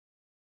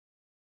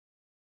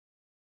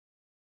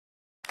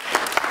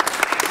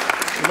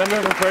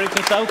Member from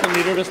Fredericton-South and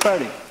Leader of his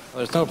party. Well,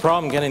 there's no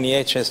problem getting the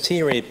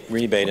HST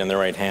rebate in the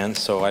right hands,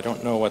 so I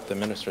don't know what the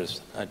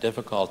minister's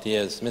difficulty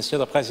is. Monsieur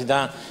le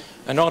Président,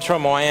 un autre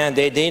moyen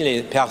d'aider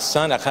les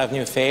personnes à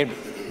revenus faibles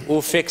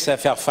ou fixes à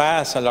faire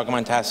face à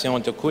l'augmentation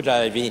du coût de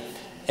la vie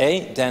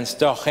est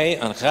d'instaurer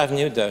un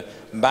revenu de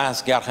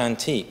base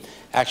garantie,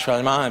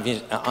 actuellement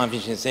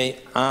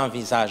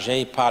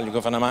envisagé par le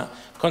gouvernement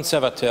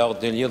conservateur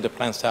de l'île de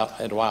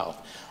Prince-Édouard.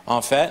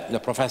 En fait, le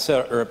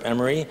professeur Herb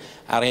Emery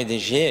a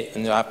rédigé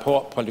un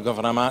rapport pour le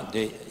gouvernement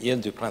de l'île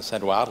du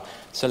Prince-Édouard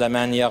sur la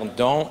manière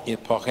dont il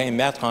pourrait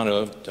mettre en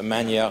œuvre de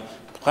manière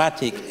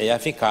pratique et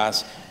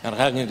efficace un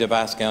revenu de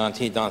base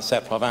garanti dans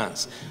cette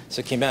province,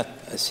 ce qui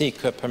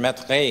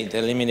permettrait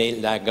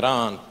d'éliminer la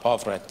grande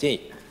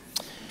pauvreté.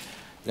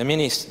 Le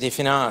ministre des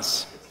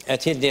Finances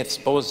est-il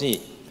disposé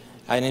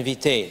à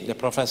inviter le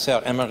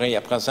professeur Emery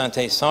à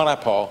présenter son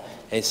rapport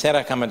et ses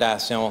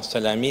recommandations sur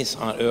la mise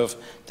en œuvre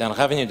d'un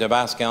revenu de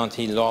base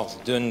garanti lors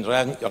d'une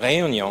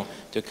réunion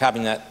du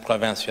cabinet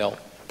provincial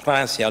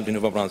du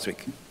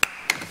Nouveau-Brunswick?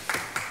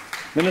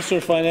 Minister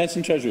of Finance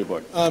and Treasury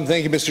Board.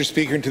 Thank you, Mr.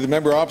 Speaker, and to the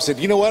member opposite.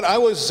 You know what? I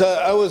was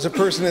a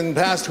person in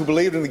the past who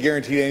believed in the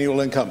guaranteed annual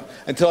income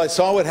until I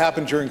saw what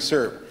happened during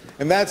CERB.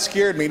 And that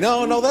scared me.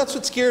 No, that's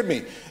what scared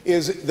me,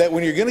 is that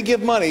when you're going to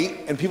give money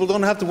and people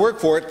don't have to work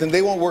for it, then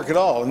they won't work at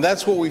all. And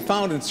that's what we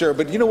found in CERB.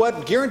 But you know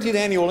what? Guaranteed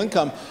annual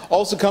income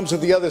also comes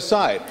with the other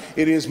side.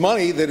 It is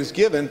money that is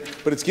given,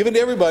 but it's given to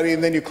everybody,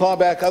 and then you claw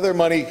back other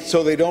money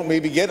so they don't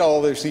maybe get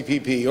all their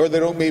CPP, or they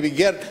don't maybe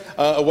get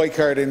a white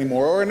card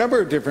anymore, or a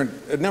number of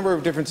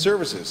different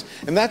services.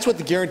 And that's what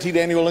the guaranteed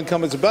annual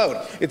income is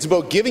about. It's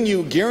about giving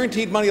you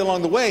guaranteed money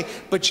along the way,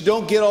 but you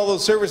don't get all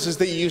those services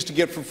that you used to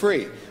get for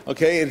free.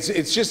 Okay,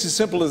 it's just as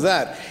simple as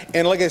that.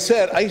 And like I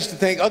said, I used to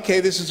think, okay,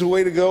 this is a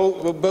way to go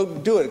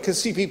about do it,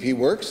 because CPP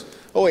works,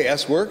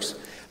 OAS works.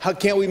 How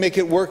can't we make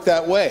it work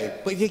that way?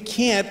 But you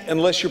can't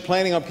unless you're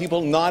planning on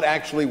people not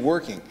actually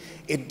working.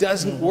 It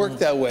doesn't work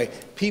that way.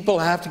 People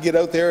have to get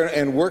out there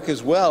and work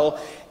as well.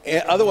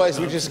 Otherwise,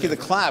 we just get a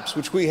collapse,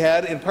 which we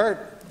had in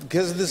part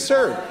because of the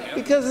CERB.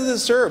 Because of the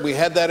CERB, we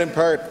had that in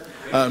part,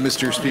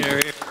 Mr.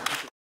 Speaker.